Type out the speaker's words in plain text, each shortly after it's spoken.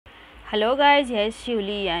Hello guys, here is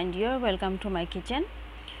Shiuly and you're welcome to my kitchen.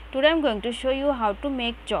 Today I'm going to show you how to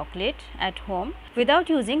make chocolate at home without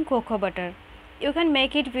using cocoa butter. You can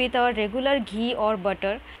make it with our regular ghee or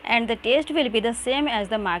butter and the taste will be the same as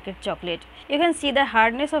the market chocolate. You can see the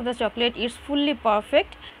hardness of the chocolate is fully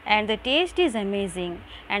perfect and the taste is amazing,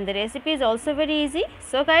 and the recipe is also very easy.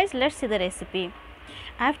 So guys, let's see the recipe.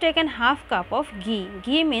 I have taken half cup of ghee.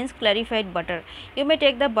 Ghee means clarified butter. You may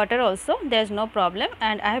take the butter also, there is no problem,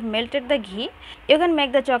 and I have melted the ghee. You can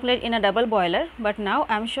make the chocolate in a double boiler, but now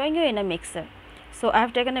I am showing you in a mixer. So I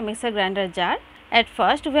have taken a mixer grinder jar. At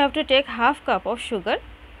first we have to take half cup of sugar.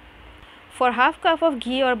 For half cup of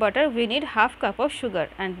ghee or butter we need half cup of sugar,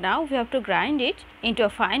 and now we have to grind it into a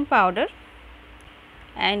fine powder.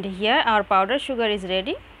 And here our powder sugar is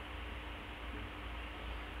ready.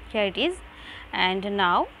 Here it is. And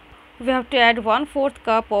now we have to add 1/4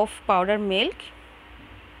 cup of powdered milk.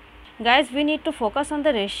 Guys, we need to focus on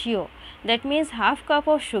the ratio. That means half cup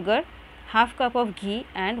of sugar, half cup of ghee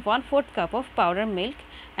and 1/4 cup of powdered milk,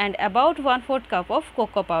 and about 1/4 cup of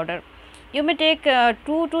cocoa powder. You may take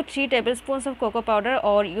 2 to 3 tablespoons of cocoa powder,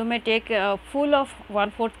 or you may take full of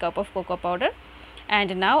 1/4 cup of cocoa powder.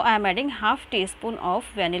 And now I am adding half teaspoon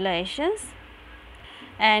of vanilla essence.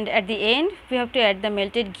 And at the end we have to add the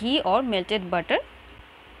melted ghee or melted butter.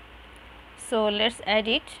 So let's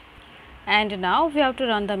add it, and now we have to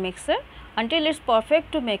run the mixer until it's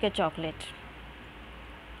perfect to make a chocolate.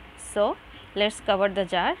 So let's cover the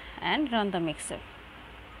jar and run the mixer.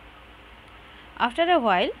 After a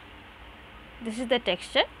while, this is the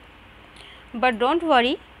texture, but don't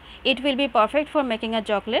worry, it will be perfect for making a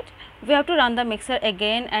chocolate. We have to run the mixer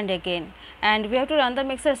again and again, and we have to run the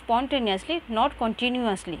mixer spontaneously, not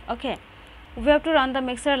continuously. Okay, we have to run the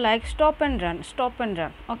mixer like stop and run, stop and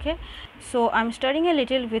run. Okay, so I'm stirring a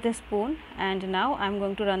little with a spoon, and now I'm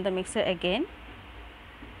going to run the mixer again.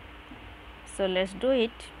 So let's do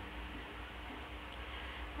it.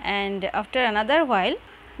 And after another while,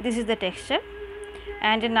 this is the texture,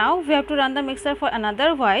 and now we have to run the mixer for another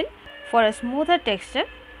while for a smoother texture.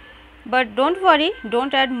 But don't worry,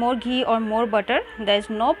 don't add more ghee or more butter, there is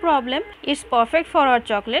no problem, it's perfect for our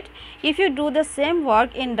chocolate. If you do the same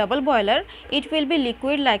work in double boiler, it will be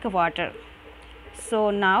liquid like water. So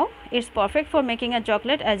now it's perfect for making a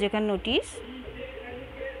chocolate, as you can notice.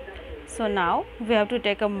 So now we have to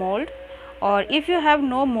take a mold, or if you have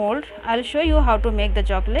no mold, I'll show you how to make the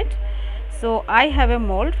chocolate. So I have a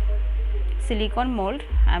mold, silicone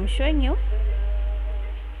mold, I'm showing you.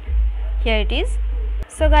 Here it is.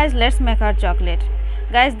 So guys, let's make our chocolate.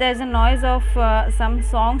 Guys, there is a noise of some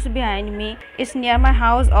songs behind me. It's near my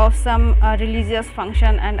house of some religious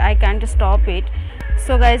function and I can't stop it.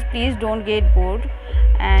 So guys, please don't get bored.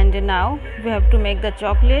 And now we have to make the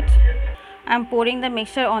chocolate. I'm pouring the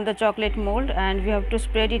mixture on the chocolate mold, and we have to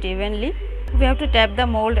spread it evenly. We have to tap the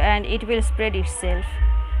mold and it will spread itself.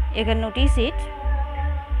 You can notice it.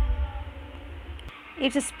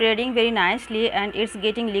 It's spreading very nicely and it's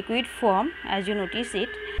getting liquid form, as you notice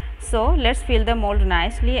it. So let's fill the mold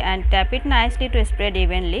nicely and tap it nicely to spread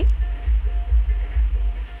evenly.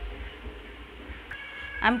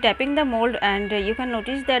 I'm tapping the mold, and you can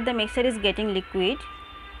notice that the mixture is getting liquid.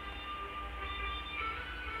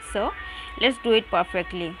 So let's do it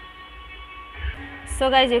perfectly. So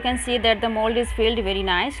guys, you can see that the mold is filled very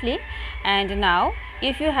nicely, and now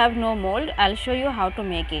if you have no mold, I'll show you how to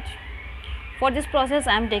make it. For this process,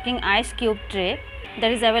 I am taking ice cube tray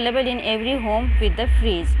that is available in every home with the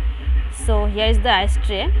fridge. So here is the ice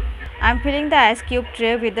tray. I am filling the ice cube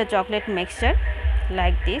tray with the chocolate mixture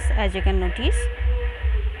like this, as you can notice.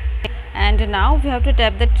 And now we have to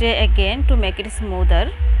tap the tray again to make it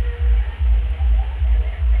smoother,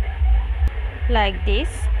 like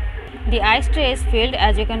this. The ice tray is filled,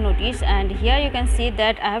 as you can notice, and here you can see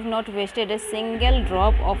that I have not wasted a single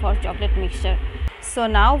drop of our chocolate mixture. So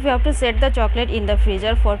now we have to set the chocolate in the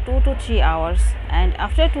freezer for 2 to 3 hours, and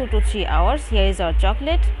after 2 to 3 hours, here is our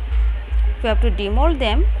chocolate. We have to demold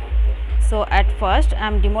them. So at first I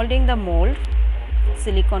am demolding the mold,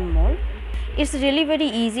 silicone mold. It's really very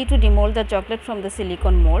easy to demold the chocolate from the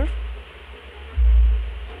silicone mold.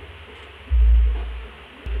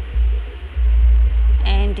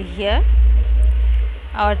 And here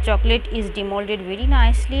our chocolate is demolded very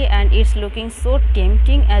nicely and it's looking so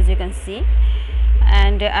tempting, as you can see.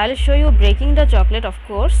 And I'll show you breaking the chocolate, of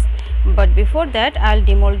course, but before that I'll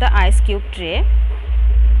demold the ice cube tray.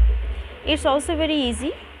 It's also very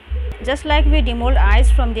easy, just like we demold ice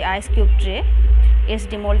from the ice cube tray. It's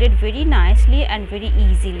demolded very nicely and very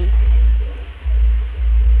easily.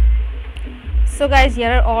 So guys,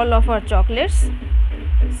 here are all of our chocolates.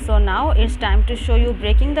 So now it's time to show you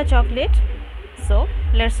breaking the chocolate. So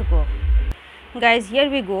let's go. Guys, here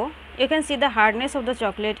we go. You can see the hardness of the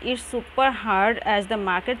chocolate is super hard as the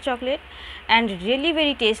market chocolate and really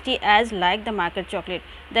very tasty as like the market chocolate.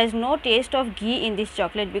 There is no taste of ghee in this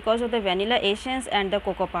chocolate because of the vanilla essence and the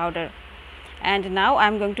cocoa powder. And now I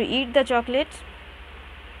am going to eat the chocolate,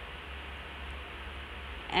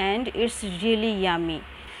 and it's really yummy.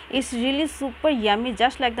 It's really super yummy,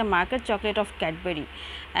 just like the market chocolate of Cadbury,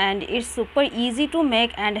 and it's super easy to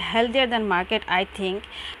make and healthier than market, I think.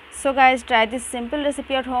 So guys, try this simple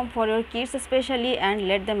recipe at home for your kids especially and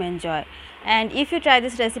let them enjoy. And if you try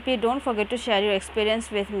this recipe, don't forget to share your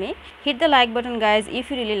experience with me. Hit the like button guys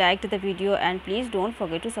if you really liked the video, and please don't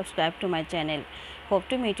forget to subscribe to my channel. Hope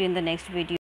to meet you in the next video.